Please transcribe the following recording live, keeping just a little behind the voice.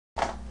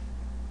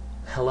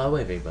Hello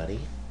everybody,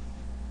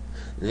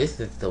 this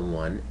is the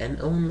one and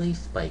only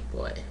Spike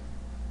Boy.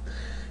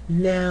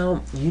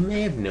 Now, you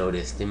may have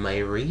noticed in my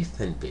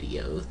recent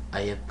videos,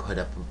 I have put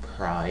up a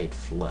pride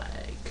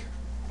flag.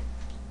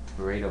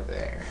 Right over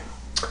there.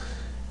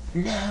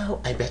 Now,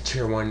 I bet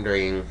you're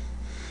wondering,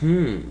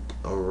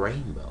 a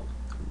rainbow.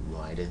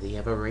 Why does he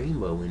have a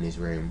rainbow in his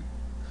room?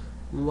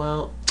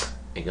 Well,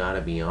 I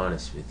gotta be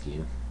honest with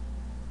you,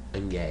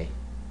 I'm gay.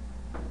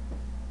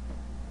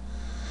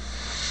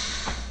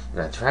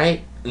 That's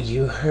right,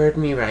 you heard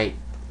me right.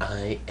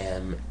 I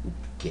am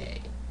gay.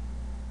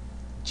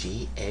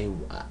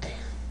 G-A-Y.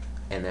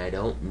 And I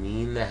don't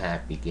mean the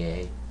happy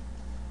gay.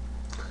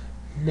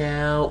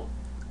 Now,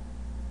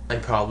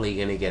 I'm probably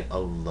gonna get a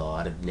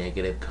lot of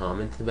negative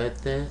comments about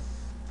this,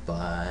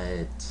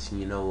 but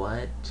you know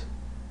what?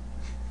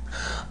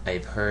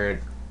 I've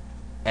heard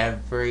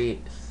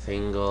every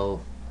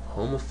single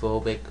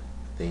homophobic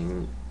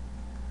thing.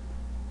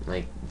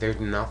 Like, there's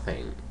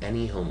nothing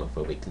any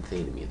homophobic can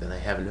say to me that I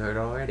haven't heard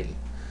already.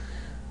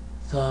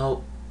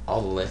 So,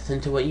 I'll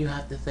listen to what you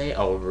have to say,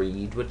 I'll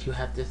read what you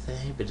have to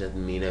say, but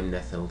doesn't mean I'm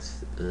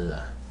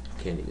necessarily...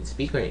 can't even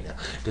speak right now.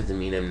 Doesn't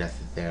mean I'm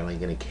necessarily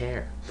gonna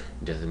care.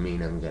 Doesn't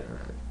mean I'm gonna,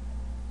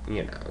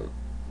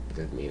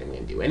 doesn't mean I'm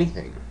gonna do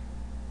anything.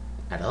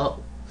 At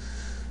all.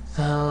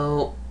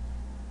 So,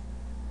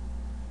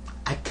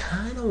 I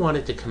kinda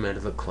wanted to come out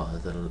of the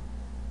closet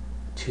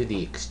to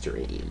the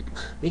extreme.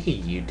 Make a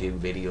YouTube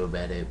video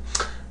about it.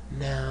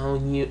 Now,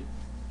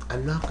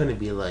 I'm not gonna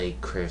be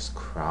like Chris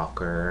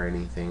Crocker or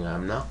anything.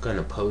 I'm not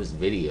gonna post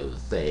videos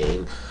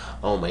saying,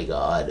 oh my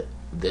god,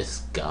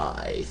 this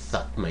guy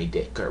sucked my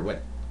dick or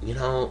what,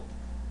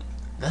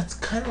 that's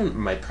kind of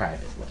my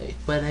private life.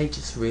 But I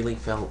just really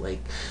felt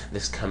like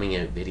this coming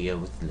out video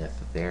was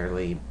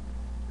necessarily...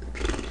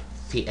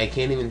 See, I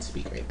can't even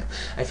speak right now.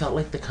 I felt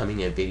like the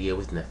coming out video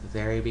was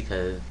necessary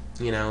because,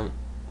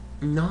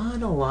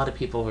 not a lot of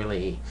people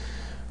really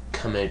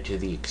come out to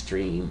the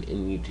extreme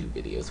in YouTube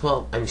videos.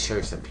 Well, I'm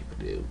sure some people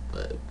do,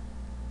 but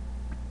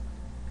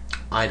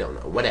I don't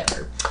know.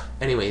 Whatever.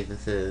 Anyways,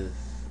 this is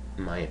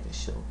my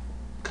official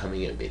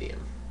coming out video.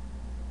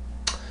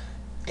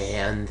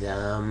 And,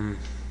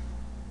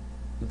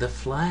 the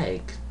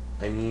flag,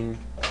 I mean,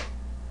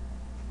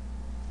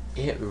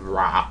 it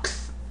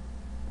rocks.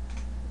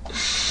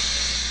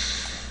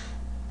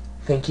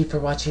 Thank you for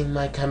watching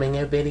my coming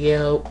out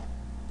video.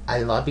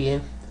 I love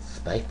you.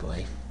 Spike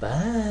Boy.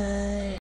 Bye.